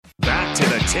to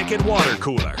the Ticket Water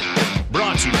Cooler.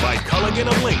 Brought to you by Culligan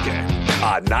of Lincoln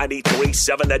on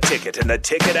 93.7 The Ticket and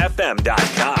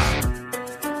theticketfm.com.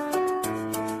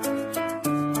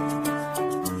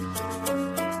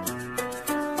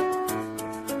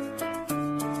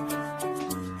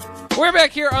 We're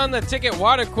back here on the Ticket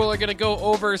Water Cooler, going to go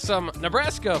over some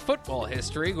Nebraska football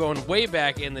history, going way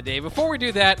back in the day. Before we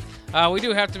do that, we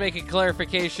do have to make a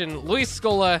clarification. Luis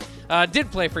Scola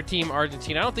did play for Team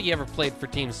Argentina. I don't think he ever played for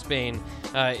Team Spain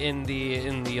in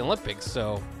the Olympics,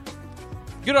 so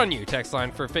good on you, text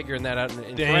line, for figuring that out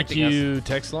and correcting us. Thank you,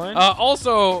 text line.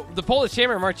 Also, the Polish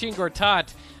hammer, Marcin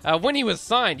Gortat, when he was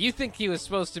signed, you think he was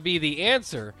supposed to be the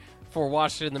answer for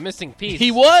Washington, the missing piece.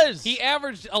 He was. He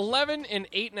averaged 11 and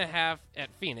 8.5 at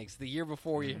Phoenix the year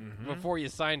before you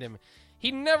signed him. He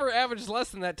never averaged less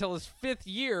than that till his 5th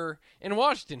year in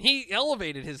Washington. He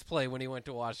elevated his play when he went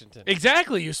to Washington.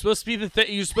 Exactly. You're supposed to be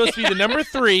the number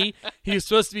 3. He was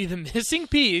supposed to be the missing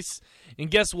piece,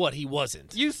 and guess what? He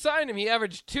wasn't. You signed him. He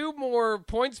averaged 2 more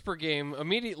points per game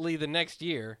immediately the next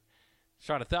year.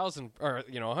 Shot 1,000, or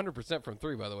 100% from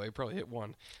 3. By the way, probably hit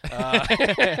 1.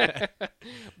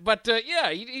 But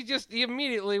he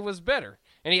immediately was better,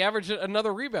 and he averaged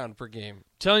another rebound per game.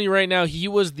 Telling you right now, he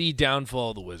was the downfall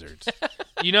of the Wizards.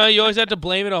 You always have to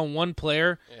blame it on one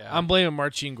player. Yeah. I'm blaming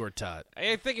Marcin Gortat.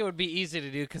 I think it would be easy to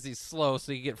do because he's slow,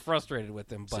 so you get frustrated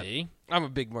with him. But see, I'm a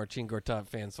big Marcin Gortat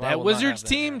fan, so that Wizards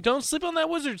team. Don't sleep on that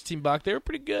Wizards team, Bock. They were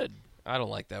pretty good. I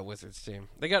don't like that Wizards team.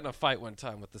 They got in a fight one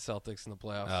time with the Celtics in the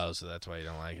playoffs. Oh, so that's why you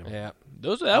don't like them. Yeah. That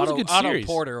was a good series. Otto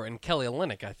Porter and Kelly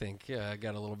Olynyk, I think,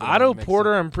 got a little bit Otto of a mix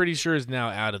Porter, up. I'm pretty sure, is now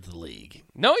out of the league.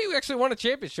 No, he actually won a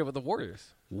championship with the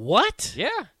Warriors. What? Yeah.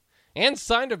 And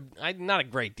signed not a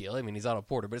great deal. I mean, he's Otto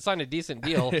Porter, but signed a decent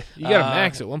deal. You got a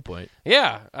max at one point.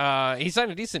 Yeah. He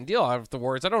signed a decent deal out of the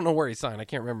Warriors. I don't know where he signed. I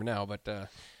can't remember now, but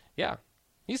yeah.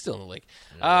 He's still in the league.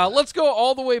 Let's go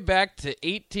all the way back to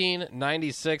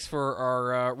 1896 for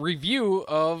our review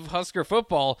of Husker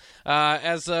football.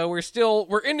 As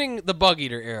we're ending the Bug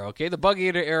Eater era. Okay, the Bug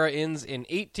Eater era ends in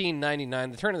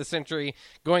 1899, the turn of the century,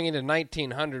 going into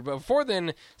 1900. But before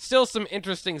then, still some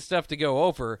interesting stuff to go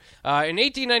over. In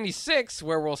 1896,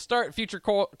 where we'll start, future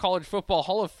college football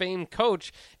Hall of Fame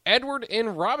coach Edward N.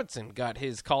 Robinson got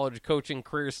his college coaching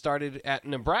career started at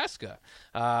Nebraska.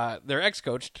 Their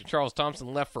ex-coach Charles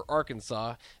Thompson left for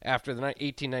Arkansas after the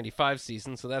 1895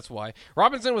 season, so that's why.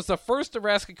 Robinson was the first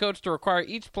Nebraska coach to require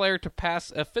each player to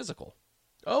pass a physical.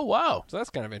 Oh, wow. So that's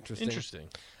kind of interesting. Interesting.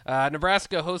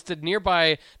 Nebraska hosted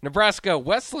nearby Nebraska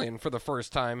Wesleyan for the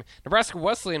first time. Nebraska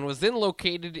Wesleyan was then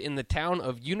located in the town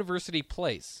of University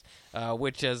Place,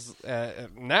 which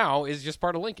now is just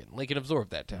part of Lincoln. Lincoln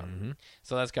absorbed that town. Mm-hmm.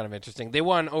 So that's kind of interesting. They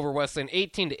won over Wesleyan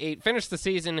 18-8, finished the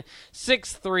season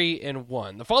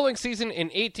 6-3-1. The following season in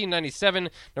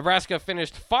 1897, Nebraska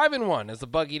finished 5-1 as the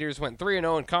Bug Eaters went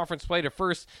 3-0 in conference play to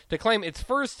claim its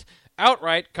first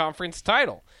outright conference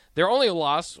title. Their only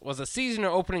loss was a season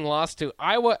opening loss to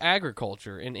Iowa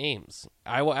Agriculture in Ames.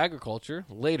 Iowa Agriculture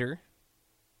later,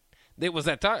 it was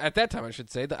at that time I should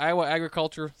say, the Iowa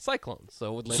Agriculture Cyclones.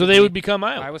 So they would become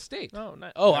Iowa State. Oh,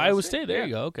 nice. Iowa State. There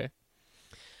you go. Okay.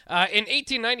 In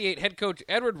 1898, head coach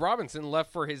Edward Robinson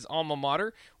left for his alma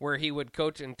mater, where he would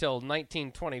coach until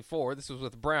 1924. This was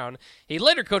with Brown. He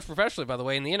later coached professionally, by the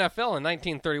way, in the NFL in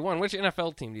 1931. Which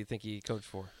NFL team do you think he coached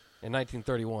for in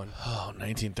 1931? Oh,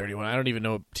 1931. I don't even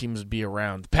know what teams would be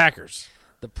around. The Packers.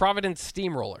 The Providence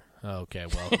Steamroller. Okay,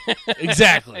 well,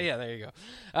 exactly. Yeah, there you go.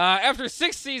 After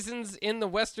 6 seasons in the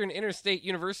Western Interstate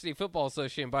University Football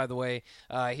Association, by the way,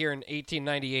 here in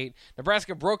 1898,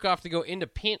 Nebraska broke off to go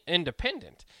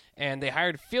independent, and they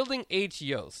hired Fielding H.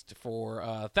 Yost for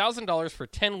 $1,000 for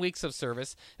 10 weeks of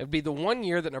service. It would be the 1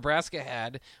 year that Nebraska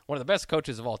had one of the best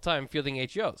coaches of all time, Fielding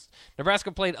H. Yost.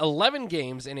 Nebraska played 11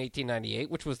 games in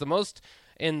 1898, which was the most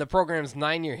in the program's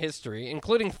 9-year history,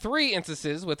 including 3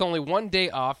 instances with only 1 day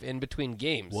off in between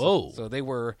games. Whoa. So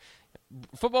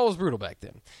football was brutal back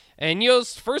then. And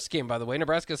Yost's first game, by the way,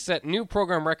 Nebraska set new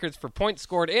program records for points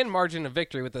scored and margin of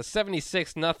victory with a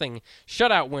 76-0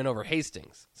 shutout win over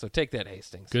Hastings. So take that,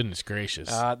 Hastings. Goodness gracious.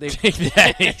 Take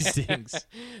that, Hastings.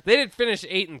 They did finish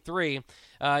 8-3.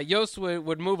 Yost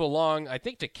would move along, I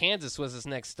think to Kansas was his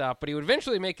next stop, but he would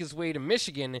eventually make his way to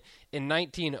Michigan in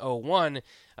 1901.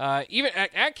 Even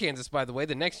at Kansas, by the way,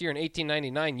 the next year in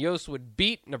 1899, Yost would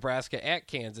beat Nebraska at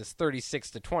Kansas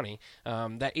 36-20.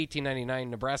 That 1899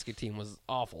 Nebraska team was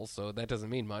awful, so that doesn't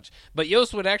mean much. But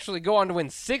Yost would actually go on to win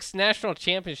 6 national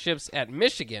championships at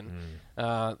Michigan,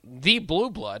 the Blue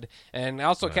Blood, and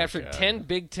also captured 10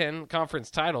 Big Ten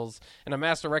conference titles and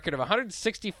amassed a record of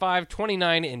 165,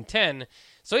 29, and 10.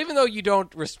 So even though you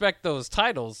don't respect those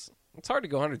titles, It's hard to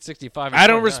go 165. I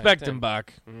don't respect them,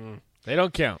 Bock. They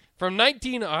don't count. From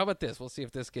 19, how about this? We'll see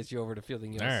if this gets you over to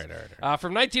Fielding Yost. All right.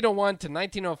 From 1901 to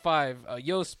 1905,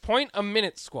 Yost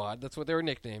point-a-minute squad, that's what they were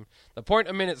nicknamed, the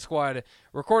point-a-minute squad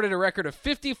recorded a record of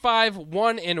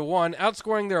 55-1-1,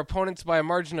 outscoring their opponents by a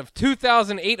margin of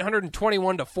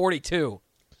 2,821 to 42.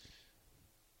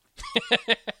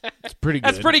 It's pretty good.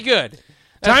 That's pretty good.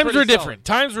 Times were different.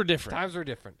 Times were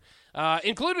different.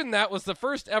 Included in that was the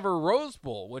first ever Rose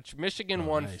Bowl, which Michigan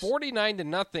won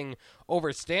 49-0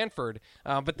 over Stanford.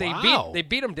 But they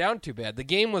beat them down too bad. The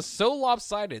game was so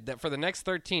lopsided that for the next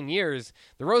 13 years,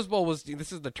 the Rose Bowl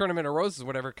this is the Tournament of Roses,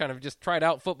 whatever, kind of just tried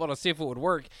out football to see if it would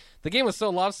work. The game was so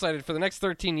lopsided for the next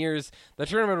 13 years, the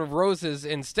Tournament of Roses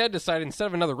instead decided, instead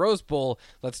of another Rose Bowl,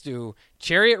 let's do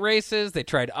chariot races. They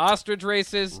tried ostrich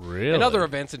races and other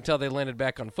events until they landed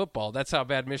back on football. That's how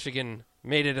bad Michigan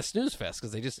made it a snooze fest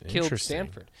because they just killed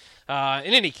Stanford.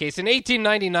 In any case, in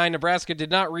 1899, Nebraska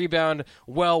did not rebound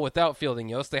well without Fielding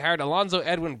Yost. They hired Alonzo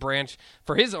Edwin Branch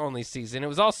for his only season. It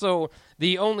was also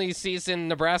the only season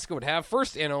Nebraska would have,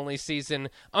 first and only season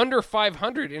under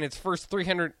 500 in its first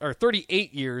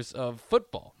 38 years of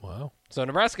football. Wow. So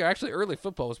Nebraska, actually early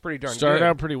football was pretty darn good. Started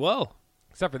out pretty well.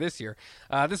 Except for this year.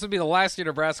 This would be the last year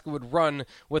Nebraska would run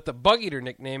with the Bug Eater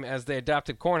nickname as they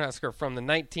adopted Cornhusker from the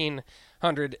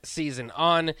 1900 season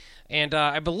on. And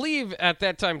I believe at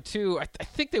that time, too, I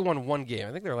think they won one game.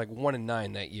 I think they were like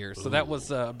 1-9 that year. So that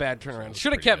was a bad turnaround.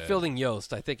 Should have kept Fielding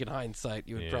Yost, I think, in hindsight,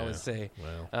 you would probably say.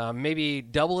 Well. Maybe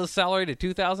double his salary to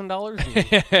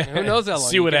 $2,000. Who knows how long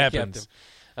See what happens.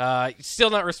 Still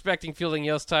not respecting Fielding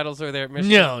Yost titles over there at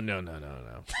Michigan?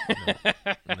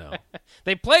 No.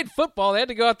 They played football. They had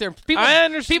to go out there.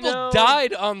 People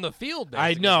died on the field.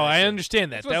 I know. I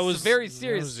understand that. That was very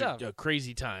serious stuff. A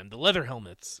crazy time. The leather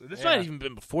helmets. This might have even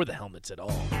been before the helmets at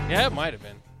all. Yeah, it might have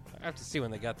been. I have to see when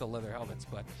they got the leather helmets.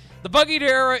 But the Bug Eater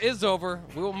era is over.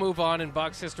 We will move on in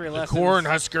Box history lessons. The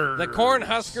Cornhuskers. The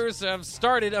Cornhuskers have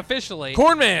started officially.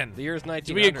 Cornman. The year's 1900.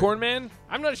 Did we get Cornman?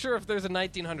 I'm not sure if there's a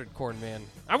 1900 Cornman.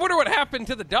 I wonder what happened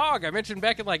to the dog. I mentioned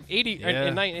back in like in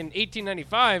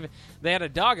 1895 they had a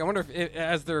dog. I wonder if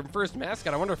as their first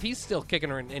mascot. I wonder if he's still kicking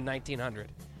her in 1900.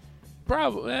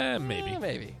 Probably.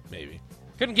 Maybe.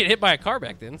 Couldn't get hit by a car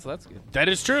back then, so that's good. That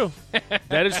is true.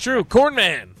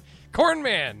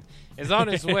 Cornman is on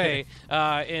his way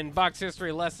in Box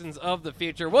history lessons of the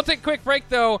future. We'll take a quick break,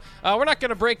 though. We're not going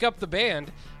to break up the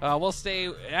band. We'll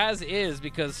stay as is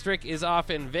because Strick is off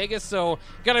in Vegas. So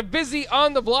got a busy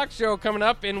On the Block show coming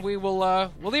up, and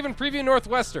we'll even preview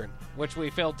Northwestern, which we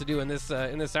failed to do in this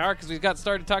hour because we got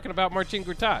started talking about Martin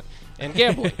Gurtat and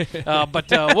gambling.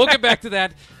 But we'll get back to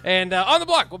that. And On the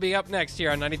Block will be up next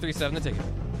here on 93.7 The Ticket.